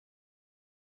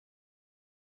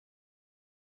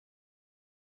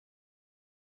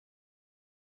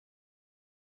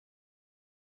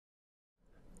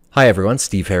Hi everyone,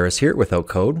 Steve Harris here at Without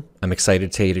Code. I'm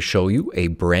excited today to show you a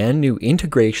brand new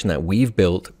integration that we've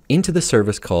built into the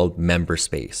service called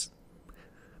MemberSpace.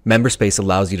 MemberSpace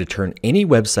allows you to turn any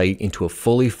website into a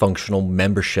fully functional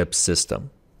membership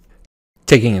system.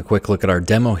 Taking a quick look at our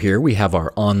demo here, we have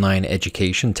our online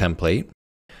education template.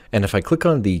 And if I click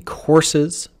on the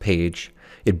courses page,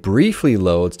 it briefly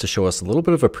loads to show us a little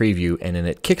bit of a preview, and then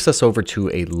it kicks us over to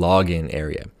a login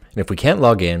area. And if we can't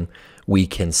log in, we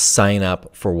can sign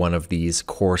up for one of these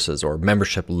courses, or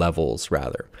membership levels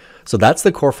rather. So that's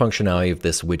the core functionality of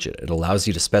this widget. It allows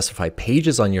you to specify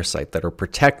pages on your site that are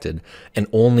protected and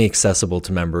only accessible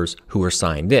to members who are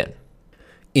signed in.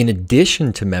 In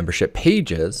addition to membership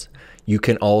pages, you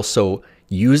can also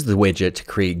use the widget to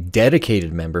create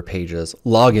dedicated member pages,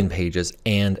 login pages,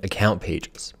 and account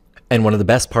pages. And one of the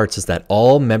best parts is that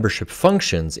all membership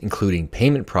functions, including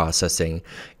payment processing,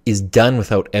 is done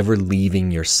without ever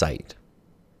leaving your site.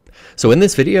 So in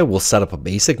this video, we'll set up a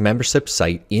basic membership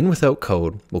site in Without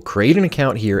Code. We'll create an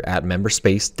account here at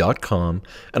memberspace.com,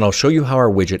 and I'll show you how our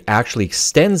widget actually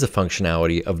extends the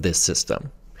functionality of this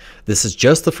system. This is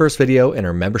just the first video in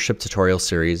our membership tutorial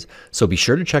series, so be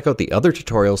sure to check out the other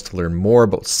tutorials to learn more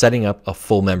about setting up a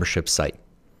full membership site.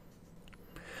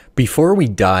 Before we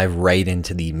dive right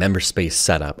into the MemberSpace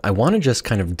setup, I want to just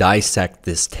kind of dissect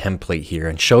this template here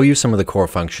and show you some of the core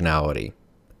functionality.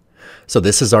 So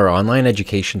this is our online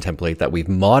education template that we've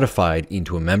modified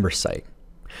into a member site.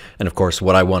 And of course,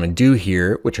 what I want to do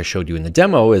here, which I showed you in the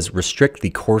demo, is restrict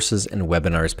the courses and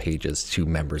webinars pages to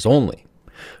members only.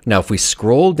 Now, if we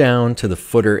scroll down to the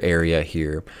footer area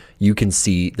here, you can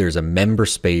see there's a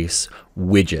MemberSpace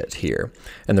widget here.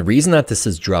 And the reason that this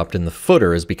is dropped in the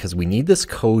footer is because we need this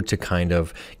code to kind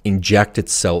of inject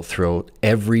itself throughout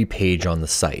every page on the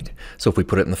site. So if we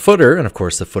put it in the footer, and of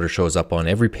course the footer shows up on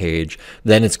every page,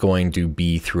 then it's going to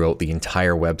be throughout the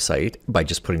entire website by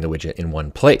just putting the widget in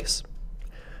one place.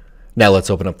 Now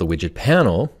let's open up the widget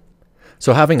panel.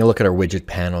 So having a look at our widget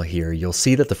panel here, you'll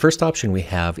see that the first option we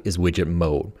have is Widget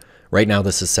Mode. Right now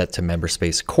this is set to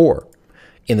MemberSpace Core.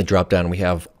 In the dropdown we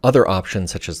have other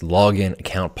options such as Login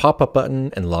Account Pop-up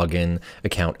Button and Login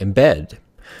Account Embed.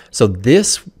 So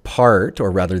this part,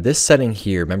 or rather this setting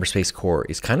here, MemberSpace Core,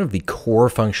 is kind of the core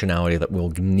functionality that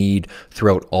we'll need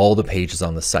throughout all the pages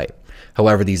on the site.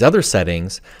 However, these other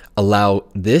settings allow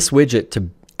this widget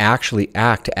to actually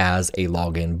act as a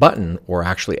login button, or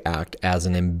actually act as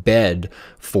an embed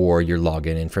for your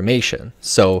login information.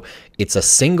 So it's a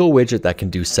single widget that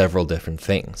can do several different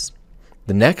things.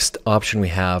 The next option we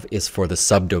have is for the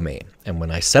subdomain. And when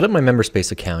I set up my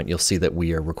MemberSpace account, you'll see that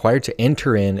we are required to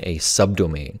enter in a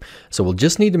subdomain. So we'll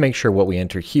just need to make sure what we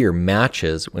enter here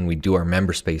matches when we do our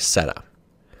MemberSpace setup.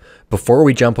 Before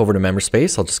we jump over to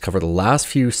MemberSpace, I'll just cover the last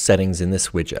few settings in this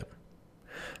widget.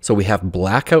 So we have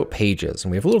Blackout Pages, and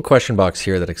we have a little question box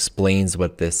here that explains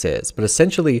what this is. But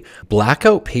essentially,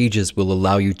 Blackout Pages will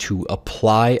allow you to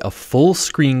apply a full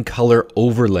screen color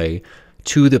overlay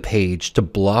to the page to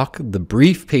block the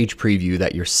brief page preview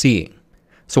that you're seeing.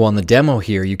 So on the demo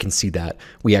here, you can see that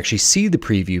we actually see the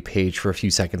preview page for a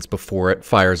few seconds before it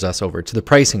fires us over to the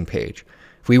pricing page.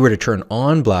 If we were to turn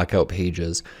on Blackout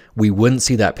Pages, we wouldn't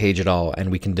see that page at all, and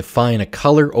we can define a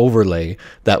color overlay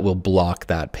that will block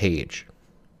that page.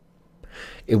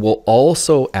 It will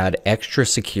also add extra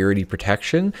security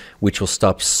protection, which will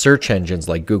stop search engines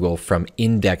like Google from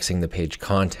indexing the page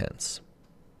contents.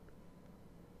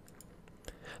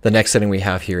 The next setting we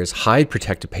have here is hide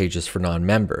protected pages for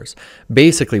non-members.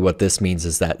 Basically what this means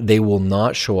is that they will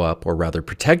not show up, or rather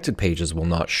protected pages will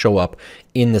not show up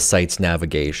in the site's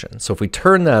navigation. So if we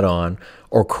turn that on,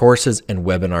 our courses and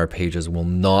webinar pages will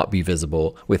not be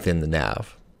visible within the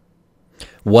nav.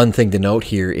 One thing to note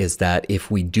here is that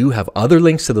if we do have other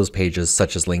links to those pages,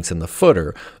 such as links in the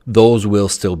footer, those will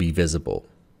still be visible.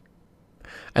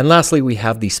 And lastly, we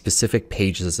have the specific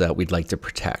pages that we'd like to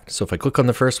protect. So if I click on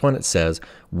the first one, it says,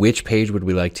 which page would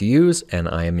we like to use? And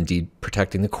I am indeed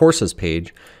protecting the courses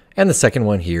page. And the second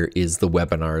one here is the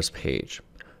webinars page.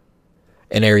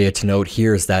 An area to note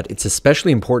here is that it's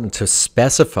especially important to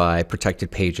specify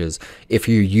protected pages if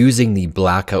you're using the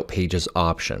Blackout Pages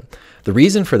option. The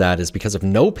reason for that is because if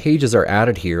no pages are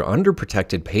added here under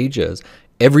protected pages,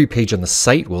 every page on the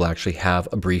site will actually have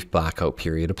a brief blackout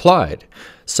period applied.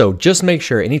 So just make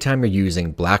sure anytime you're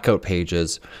using Blackout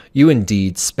Pages, you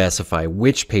indeed specify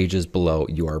which pages below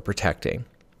you are protecting.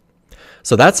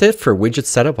 So that's it for widget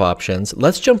setup options.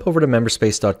 Let's jump over to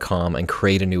memberspace.com and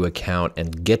create a new account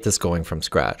and get this going from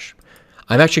scratch.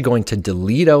 I'm actually going to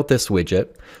delete out this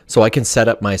widget so I can set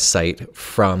up my site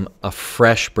from a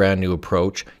fresh, brand new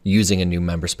approach using a new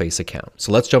MemberSpace account.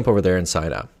 So let's jump over there and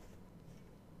sign up.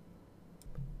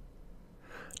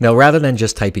 Now, rather than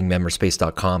just typing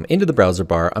memberspace.com into the browser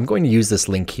bar, I'm going to use this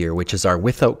link here, which is our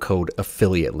without code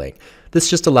affiliate link.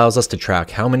 This just allows us to track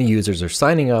how many users are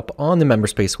signing up on the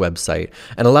MemberSpace website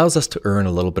and allows us to earn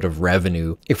a little bit of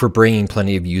revenue if we're bringing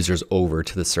plenty of users over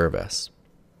to the service.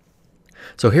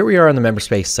 So here we are on the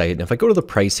MemberSpace site, and if I go to the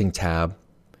pricing tab,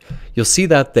 you'll see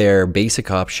that their basic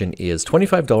option is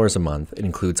 $25 a month. It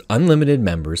includes unlimited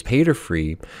members, paid or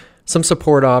free, some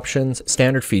support options,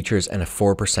 standard features, and a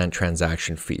 4%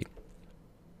 transaction fee.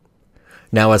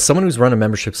 Now, as someone who's run a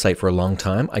membership site for a long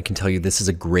time, I can tell you this is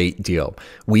a great deal.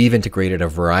 We've integrated a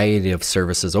variety of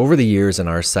services over the years in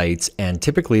our sites, and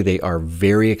typically they are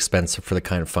very expensive for the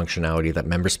kind of functionality that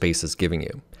MemberSpace is giving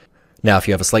you. Now, if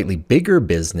you have a slightly bigger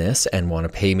business and want to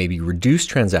pay maybe reduced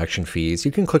transaction fees,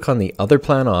 you can click on the other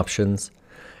plan options,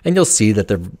 and you'll see that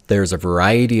there's a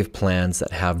variety of plans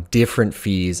that have different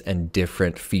fees and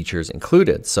different features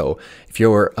included. So if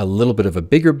you're a little bit of a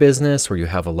bigger business or you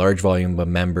have a large volume of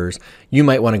members, you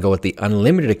might want to go with the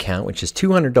unlimited account, which is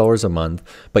 $200 a month,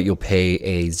 but you'll pay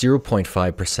a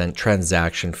 0.5%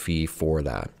 transaction fee for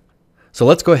that. So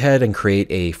let's go ahead and create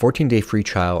a 14-day free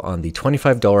trial on the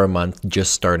 $25 a month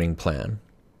just starting plan.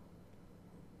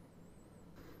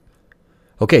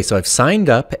 Okay, so I've signed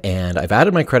up and I've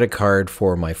added my credit card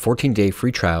for my 14-day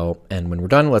free trial. And when we're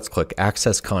done, let's click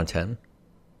Access Content.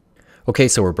 Okay,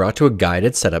 so we're brought to a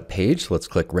guided setup page. Let's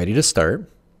click Ready to Start.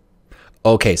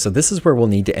 Okay, so this is where we'll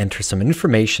need to enter some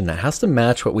information that has to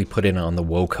match what we put in on the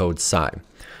WO code side.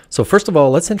 So first of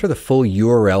all, let's enter the full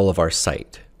URL of our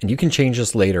site. And you can change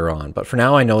this later on, but for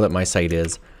now I know that my site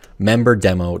is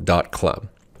memberdemo.club.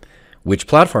 Which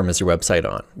platform is your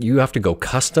website on? You have to go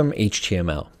custom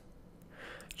HTML.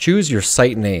 Choose your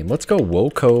site name. Let's go WO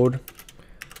code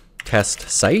test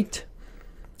site.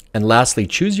 And lastly,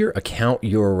 choose your account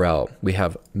URL. We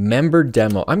have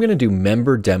memberdemo. I'm going to do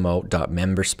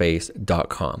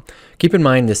memberdemo.memberspace.com. Keep in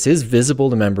mind, this is visible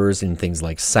to members in things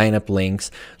like sign up links.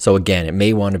 So again, it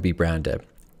may want to be branded.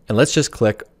 And let's just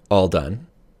click all done.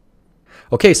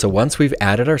 Okay, so once we've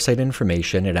added our site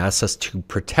information, it asks us to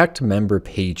protect member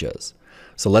pages.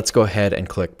 So let's go ahead and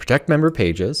click protect member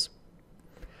pages.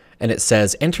 And it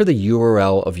says enter the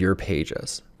URL of your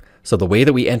pages. So the way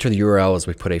that we enter the URL is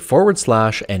we put a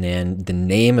 / and then the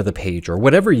name of the page or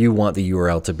whatever you want the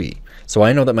URL to be. So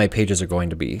I know that my pages are going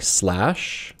to be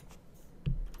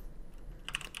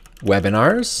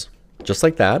 /webinars, just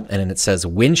like that. And then it says,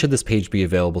 when should this page be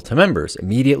available to members?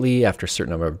 Immediately, after a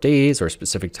certain number of days, or a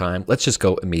specific time. Let's just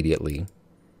go immediately.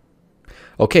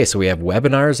 Okay, so we have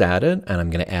webinars added, and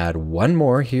I'm going to add one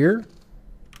more here.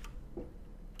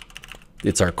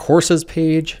 It's our courses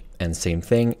page, and same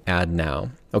thing, add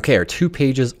now. Okay, our 2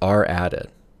 pages are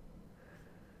added.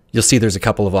 You'll see there's a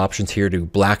couple of options here to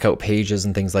blackout pages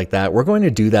and things like that. We're going to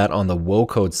do that on the WO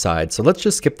code side. So let's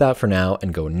just skip that for now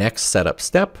and go next setup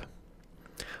step.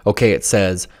 Okay, it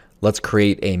says, let's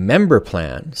create a member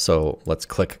plan. So let's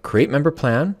click create member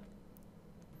plan.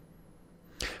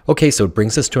 Okay, so it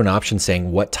brings us to an option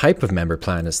saying what type of member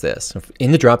plan is this?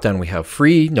 In the dropdown, we have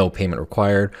free, no payment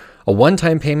required, a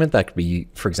one-time payment that could be,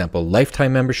 for example,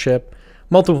 lifetime membership,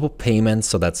 multiple payments,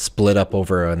 so that's split up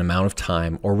over an amount of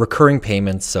time, or recurring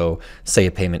payments, so say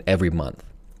a payment every month.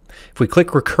 If we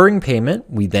click recurring payment,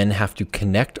 we then have to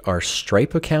connect our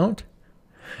Stripe account.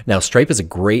 Now, Stripe is a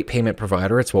great payment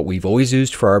provider. It's what we've always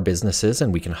used for our businesses,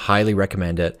 and we can highly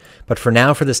recommend it. But for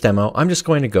now, for this demo, I'm just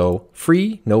going to go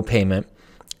free, no payment,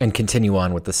 and continue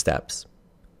on with the steps.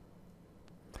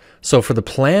 So for the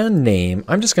plan name,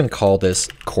 I'm just going to call this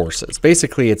courses.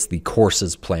 Basically, it's the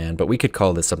courses plan, but we could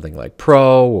call this something like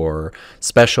pro or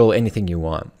special, anything you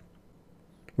want.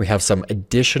 We have some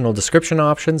additional description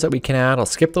options that we can add. I'll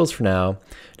skip those for now.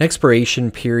 An expiration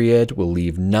period, we'll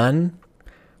leave none.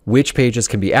 Which pages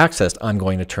can be accessed? I'm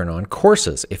going to turn on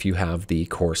courses if you have the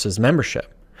courses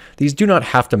membership. These do not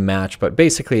have to match, but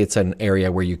basically it's an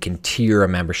area where you can tier a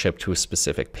membership to a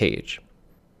specific page.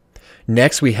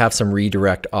 Next, we have some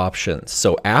redirect options.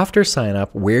 So after sign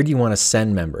up, where do you want to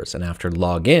send members? And after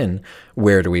login,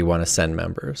 where do we want to send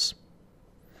members?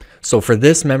 So for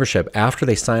this membership, after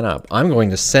they sign up, I'm going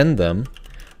to send them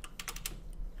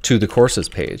to the courses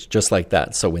page, just like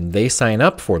that. So when they sign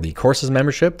up for the courses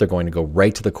membership, they're going to go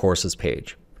right to the courses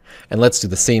page. And let's do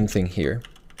the same thing here.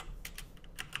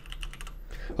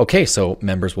 Okay, so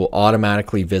members will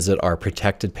automatically visit our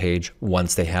protected page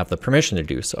once they have the permission to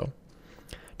do so.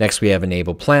 Next, we have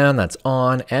enable plan, that's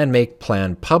on, and make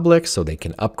plan public so they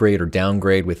can upgrade or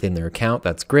downgrade within their account.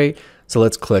 That's great. So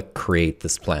let's click create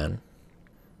this plan.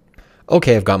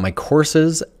 Okay, I've got my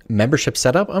courses membership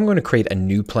set up. I'm going to create a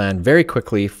new plan very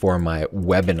quickly for my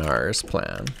webinars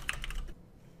plan.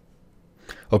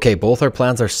 Okay, both our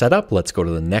plans are set up. Let's go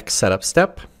to the next setup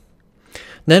step.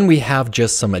 Then we have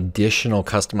just some additional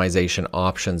customization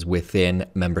options within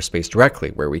MemberSpace directly,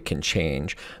 where we can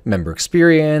change member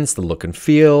experience, the look and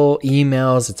feel,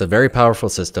 emails. It's a very powerful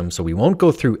system, so we won't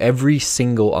go through every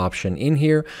single option in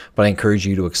here, but I encourage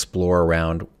you to explore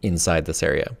around inside this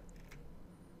area.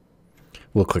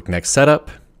 We'll click Next Setup.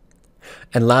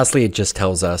 And lastly, it just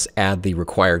tells us add the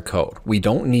required code. We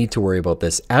don't need to worry about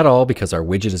this at all because our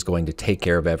widget is going to take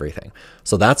care of everything.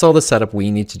 So that's all the setup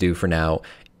we need to do for now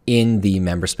in the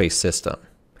MemberSpace system.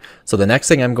 So the next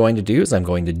thing I'm going to do is I'm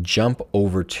going to jump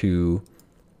over to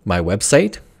my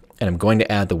website and I'm going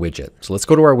to add the widget. So let's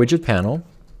go to our widget panel.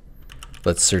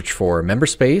 Let's search for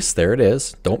MemberSpace. There it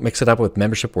is. Don't mix it up with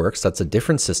Membership Works. That's a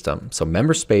different system. So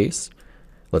MemberSpace.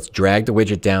 Let's drag the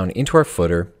widget down into our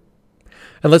footer.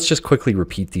 And let's just quickly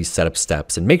repeat these setup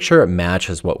steps and make sure it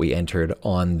matches what we entered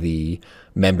on the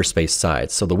MemberSpace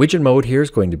side. So the widget mode here is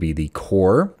going to be the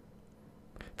core.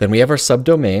 Then we have our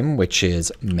subdomain, which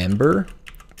is member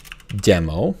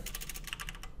demo,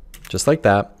 just like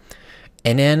that.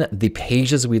 And then the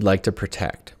pages we'd like to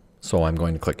protect. So I'm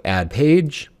going to click Add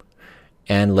Page,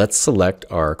 and let's select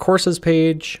our courses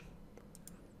page.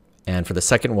 And for the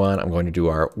second one, I'm going to do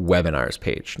our webinars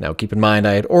page. Now keep in mind,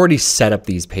 I had already set up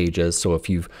these pages. So if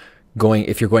you're going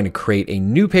to create a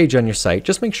new page on your site,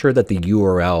 just make sure that the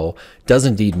URL does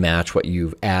indeed match what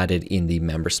you've added in the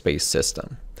MemberSpace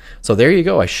system. So there you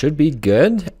go. I should be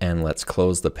good. And let's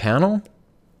close the panel.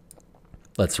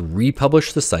 Let's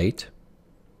republish the site.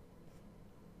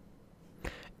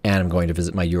 And I'm going to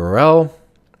visit my URL.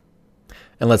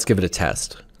 And let's give it a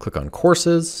test. Click on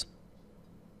courses.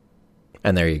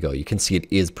 And there you go. You can see it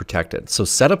is protected. So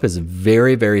setup is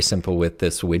very, very simple with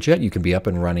this widget. You can be up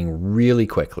and running really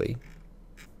quickly.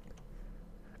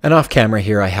 And off camera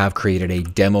here, I have created a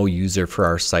demo user for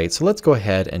our site. So let's go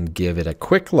ahead and give it a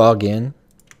quick login.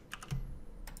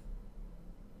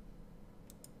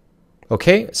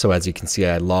 Okay, so as you can see,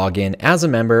 I log in as a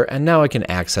member and now I can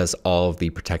access all of the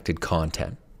protected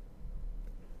content.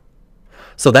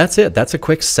 So that's it. That's a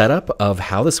quick setup of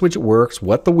how this widget works,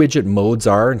 what the widget modes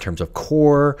are in terms of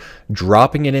core,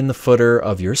 dropping it in the footer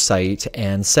of your site,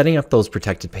 and setting up those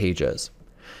protected pages.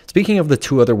 Speaking of the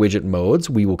two other widget modes,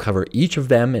 we will cover each of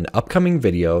them in upcoming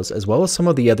videos, as well as some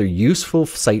of the other useful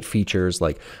site features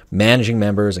like managing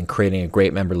members and creating a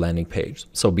great member landing page.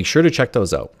 So be sure to check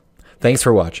those out. Thanks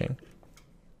for watching.